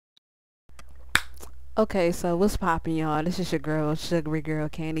Okay, so what's poppin', y'all? This is your girl, Sugary Girl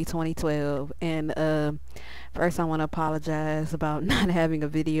Candy 2012, and first I want to apologize about not having a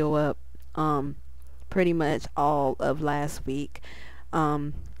video up, um, pretty much all of last week.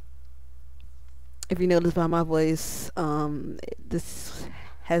 Um, if you notice by my voice, this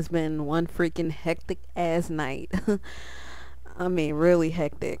has been one freaking hectic ass night. I mean, really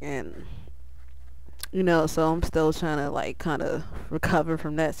hectic, and so I'm still trying to like kind of recover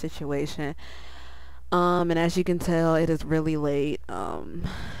from that situation. And as you can tell, it is really late.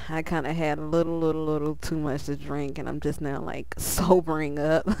 I kind of had a little too much to drink, and I'm just now like sobering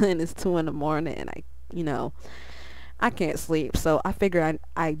up, and it's 2 in the morning, and I can't sleep. So I figured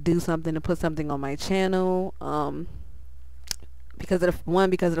I do something to put something on my channel. Because of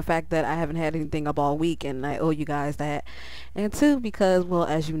because of the fact that I haven't had anything up all week, and I owe you guys that, and two, because well,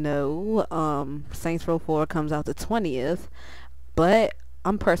 as you know, Saints Row 4 comes out the 20th, but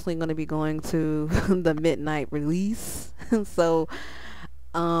I'm personally going to be going to the midnight release. So,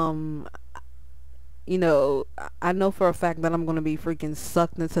 um, I know for a fact that I'm going to be freaking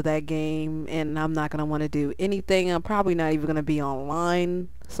sucked into that game, and I'm not going to want to do anything. I'm probably not even going to be online.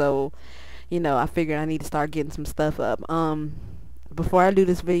 So, I figured I need to start getting some stuff up. Before I do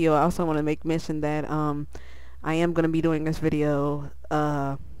this video, I also want to make mention that, I am going to be doing this video,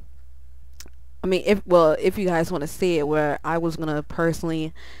 I mean, if you guys want to see it, where I was gonna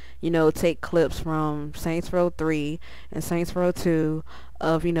personally, take clips from Saints Row 3 and Saints Row 2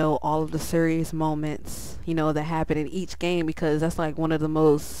 of, all of the serious moments, that happen in each game, because that's like one of the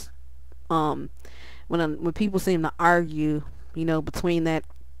most, when people seem to argue, between that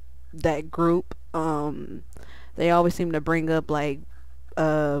group, they always seem to bring up like,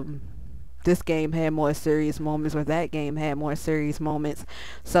 this game had more serious moments, or that game had more serious moments.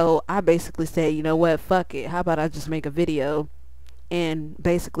 So I basically said, you know what, fuck it, how about I just make a video and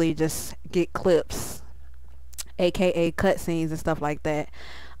basically just get clips, aka cutscenes and stuff like that,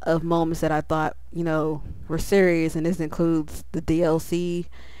 of moments that I thought, were serious, and this includes the DLC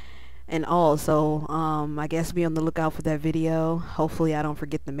and all. So I guess be on the lookout for that video. Hopefully I don't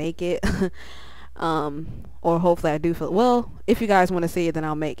forget to make it. Or hopefully I do feel, well, if you guys want to see it, then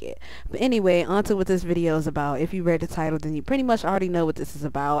I'll make it. But anyway, on to what this video is about. If you read the title, then you pretty much already know what this is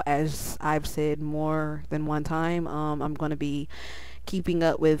about. As I've said more than one time, I'm going to be keeping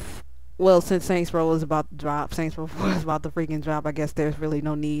up with, well, since Saints Row is about to drop, Saints Row 4 is about to freaking drop, I guess there's really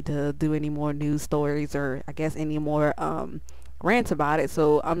no need to do any more news stories, or I guess any more rants about it.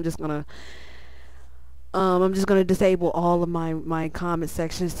 So I'm just gonna disable all of my comment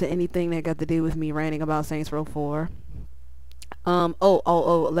sections to anything that got to do with me ranting about Saints Row 4.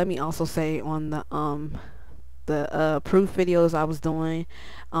 Let me also say, on the proof videos I was doing,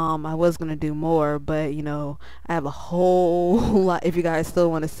 I was gonna do more, but I have a whole lot. If you guys still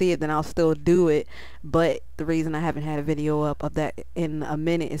want to see it, then I'll still do it. But the reason I haven't had a video up of that in a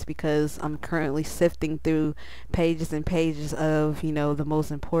minute is because I'm currently sifting through pages and pages of, the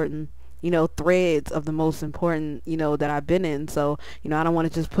most important, threads of the most important, that I've been in. So, I don't want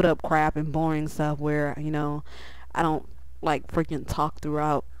to just put up crap and boring stuff where, I don't like freaking talk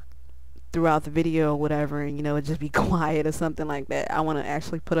throughout the video or whatever, and, it just be quiet or something like that. I want to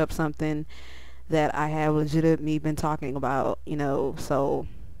actually put up something that I have legitimately been talking about, so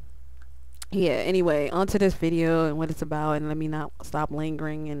yeah. Anyway, onto this video and what it's about, and let me not stop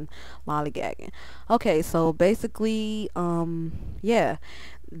lingering and lollygagging. Okay, so basically, yeah,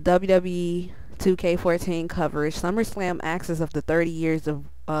 WWE 2K14 coverage, Summerslam Axxess of the 30 years of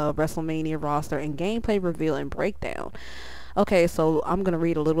WrestleMania roster, and gameplay reveal and breakdown. Okay, so I'm going to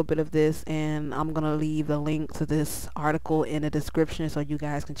read a little bit of this, and I'm going to leave a link to this article in the description so you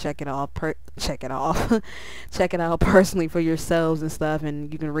guys can check it off, check it out personally for yourselves and stuff,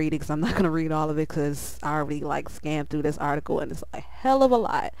 and you can read it, because I'm not going to read all of it, because I already like scanned through this article, and it's a hell of a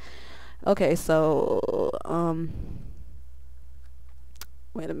lot. Okay, so,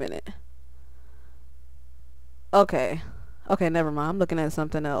 wait a minute. Okay, never mind, I'm looking at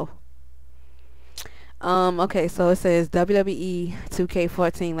something else. Okay, so it says WWE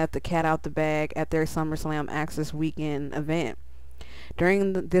 2K14 let the cat out the bag at their SummerSlam Axxess weekend event.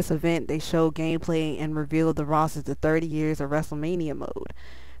 During this event, they showed gameplay and revealed the rosters to 30 years of WrestleMania mode.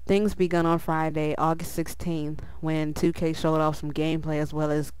 Things begun on Friday, August 16th, when 2K showed off some gameplay as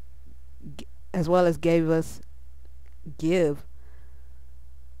well as give.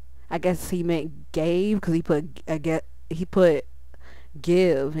 I guess he meant gave, because he put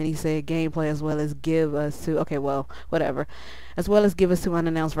give, and he said gameplay as well as give us to, okay, well, whatever, as well as give us two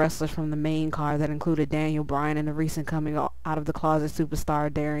unannounced wrestlers from the main card that included Daniel Bryan and the recent coming out of the closet superstar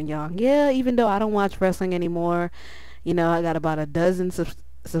Darren Young. Yeah, even though I don't watch wrestling anymore, I got about a dozen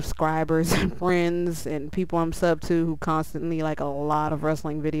subscribers and friends and people I'm sub to who constantly like a lot of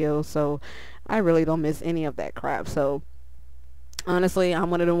wrestling videos, so I really don't miss any of that crap. So honestly,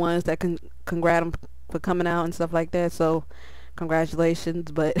 I'm one of the ones that can congrat him for coming out and stuff like that, so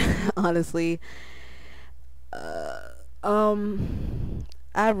congratulations. But honestly, uh,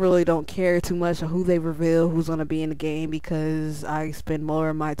 I really don't care too much of who they reveal who's going to be in the game, because I spend more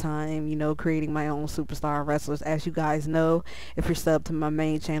of my time, you know, creating my own superstar wrestlers. As you guys know, if you're subbed to my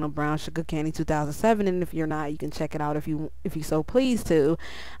main channel, Brown Sugar Candy 2007, and if you're not, you can check it out if you so please to.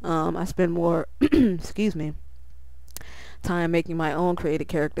 I spend more excuse me, time making my own created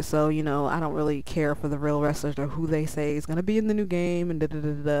character, so you know, I don't really care for the real wrestlers or who they say is going to be in the new game and da da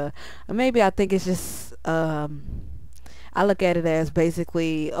da da. Or maybe I think it's just I look at it as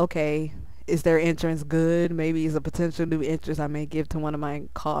basically, okay, is their entrance good? Maybe it's a potential new entrance I may give to one of my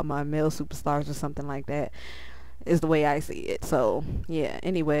male superstars or something like that, is the way I see it. So yeah,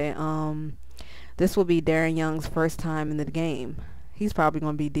 anyway, this will be Darren Young's first time in the game. He's probably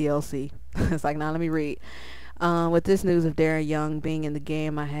going to be DLC. It's like, now let me read. With this news of Darren Young being in the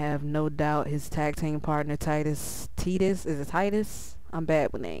game, I have no doubt his tag team partner Titus, is it Titus? I'm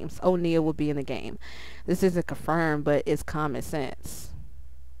bad with names. O'Neal will be in the game. This isn't confirmed, but it's common sense.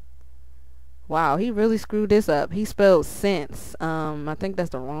 Wow, he really screwed this up. He spelled sense. I think that's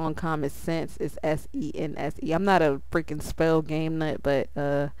the wrong. Common sense is S-E-N-S-E. I'm not a freaking spell game nut, but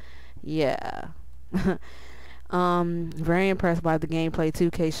yeah. Very impressed by the gameplay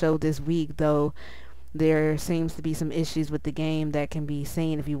 2K showed this week, though there seems to be some issues with the game that can be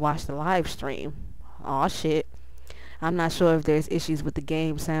seen if you watch the live stream. Aw, shit. I'm not sure if there's issues with the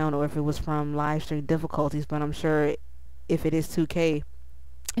game sound or if it was from live stream difficulties, but I'm sure if it is 2K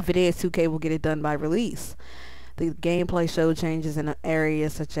will get it done by release. The gameplay showed changes in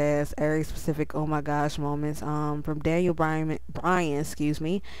areas such as area-specific oh my gosh moments, from Daniel Bryan,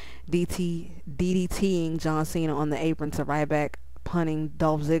 DDTing John Cena on the apron to Ryback punting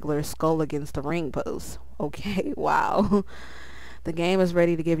Dolph Ziggler's skull against the ring post. Okay, wow. The game is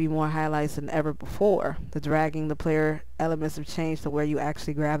ready to give you more highlights than ever before. The dragging the player elements have changed to where you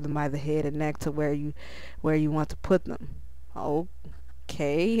actually grab them by the head and neck to where you want to put them.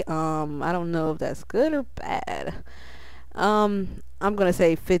 Okay, I don't know if that's good or bad. I'm gonna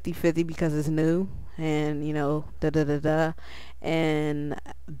say 50-50 because it's new and you know and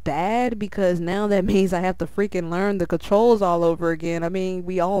bad because now that means I have to freaking learn the controls all over again. I mean,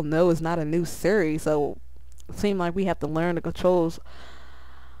 we all know it's not a new series, so seem like we have to learn the controls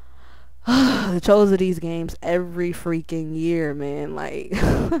of these games every freaking year, man. Like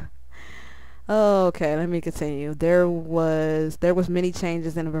okay, let me continue. There was many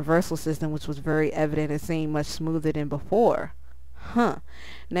changes in the reversal system, which was very evident and seemed much smoother than before.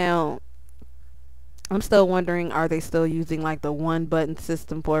 Now I'm still wondering, are they still using like the 1-button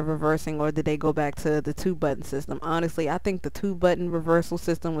system for reversing, or did they go back to the 2-button system? Honestly, I think the 2-button reversal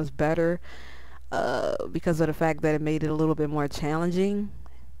system was better, because of the fact that it made it a little bit more challenging,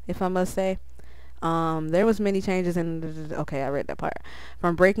 if I must say. There was many changes in okay, I read that part.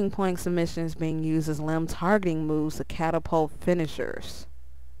 From breaking point submissions being used as limb targeting moves to catapult finishers.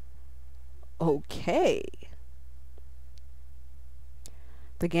 Okay.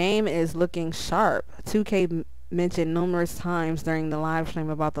 The game is looking sharp. 2K mentioned numerous times during the live stream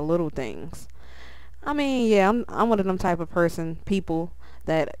about the little things. I mean, yeah, I'm one of them type of people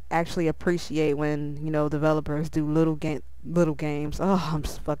that actually appreciate when, you know, developers do little games. Oh, I'm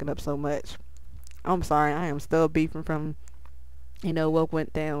just fucking up so much. I'm sorry, I am still beefing from, you know, what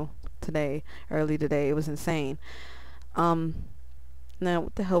went down early today. It was insane. Now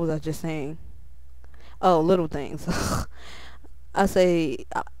what the hell was I just saying? Oh, little things. I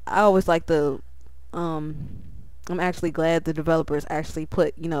always like the I'm actually glad the developers actually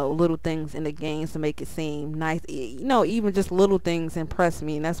put, you know, little things in the games to make it seem nice. You know, even just little things impress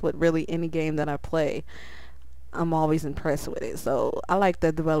me, and that's what really any game that I play, I'm always impressed with it. So I like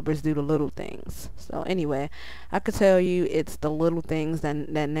that developers do the little things. So anyway, I could tell you it's the little things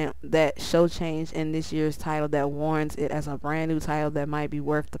that show change in this year's title that warrants it as a brand new title that might be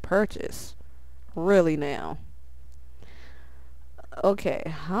worth the purchase. Really now. Okay,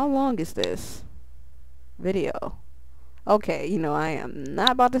 how long is this video? Okay, you know, I am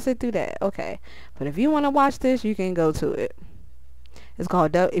not about to sit through that. Okay, but if you want to watch this, you can go to it. It's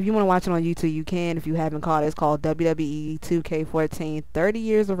called, if you want to watch it on YouTube, you can. If you haven't caught it, it's called WWE'2K14 30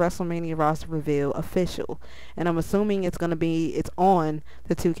 Years of WrestleMania Roster Reveal Official. And I'm assuming it's on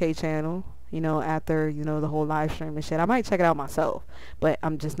the 2K channel, you know, after, you know, the whole live stream and shit. I might check it out myself, but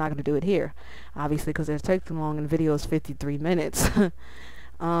I'm just not going to do it here, obviously, because it's taking too long and the video is 53 minutes.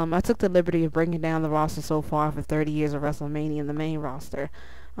 I took the liberty of breaking down the roster so far for 30 years of WrestleMania in the main roster.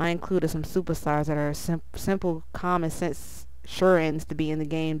 I included some superstars that are simple common sense sure-ins to be in the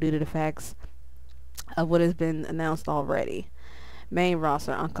game due to the facts of what has been announced already. Main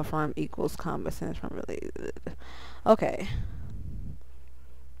roster unconfirmed equals common sense from related. Okay.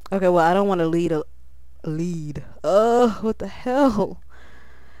 Okay, well, I don't want to lead. What the hell?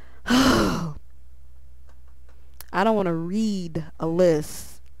 I don't want to read a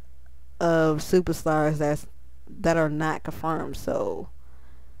list of superstars that are not confirmed. So,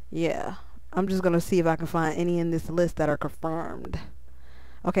 yeah. I'm just going to see if I can find any in this list that are confirmed.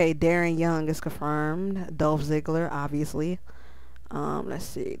 Okay, Darren Young is confirmed. Dolph Ziggler, obviously. Let's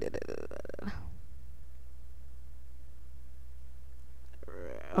see.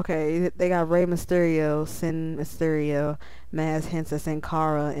 Okay, they got Rey Mysterio, Sin Mysterio, Maz Hensa, Sin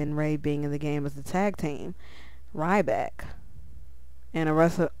Cara, and Rey being in the game as the tag team. Ryback. And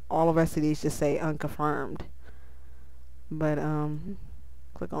all the rest of these just say unconfirmed. But,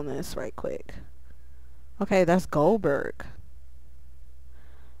 click on this right quick. Okay, that's Goldberg.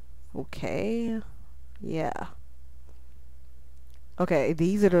 Okay. Yeah. Okay,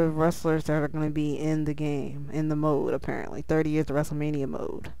 these are the wrestlers that are going to be in the game, in the mode, apparently. 30 years of WrestleMania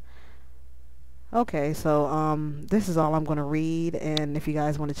mode. Okay, so, this is all I'm going to read, and if you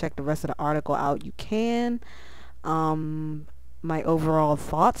guys want to check the rest of the article out, you can. My overall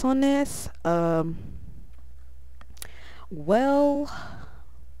thoughts on this, well,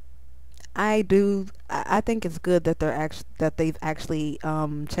 I think it's good that they've actually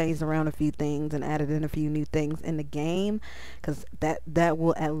changed around a few things and added in a few new things in the game, because that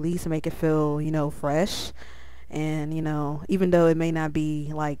will at least make it feel, you know, fresh. And, you know, even though it may not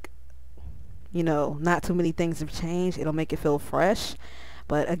be like, you know, not too many things have changed, it'll make it feel fresh.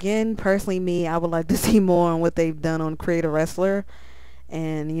 But again, personally, I would like to see more on what they've done on Create a Wrestler.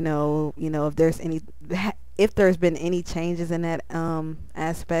 And, you know, if there's been any changes in that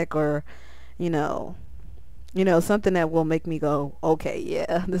aspect, or, you know, something that will make me go, okay,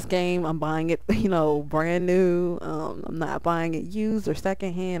 yeah, this game, I'm buying it, you know, brand new. I'm not buying it used or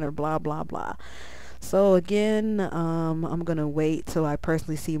secondhand or blah blah blah. So again, I'm gonna wait till I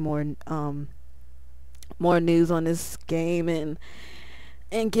personally see more news on this game,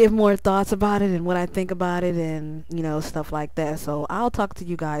 and give more thoughts about it and what I think about it, and, you know, stuff like that. So I'll talk to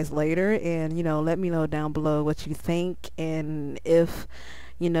you guys later, and, you know, let me know down below what you think, and if,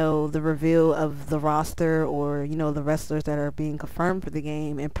 you know, the reveal of the roster, or, you know, the wrestlers that are being confirmed for the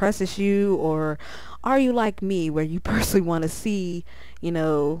game impresses you, or are you like me where you personally want to see, you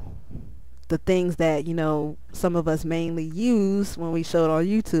know, the things that, you know, some of us mainly use when we show it on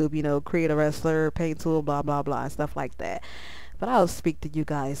YouTube, you know, Create a Wrestler, Paint Tool, blah blah blah, and stuff like that. But I'll speak to you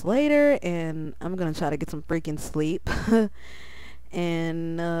guys later, and I'm gonna try to get some freaking sleep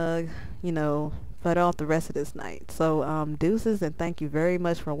and you know, fight off the rest of this night. So deuces, and thank you very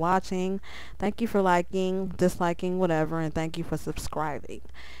much for watching. Thank you for liking, disliking, whatever, and thank you for subscribing.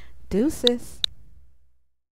 Deuces.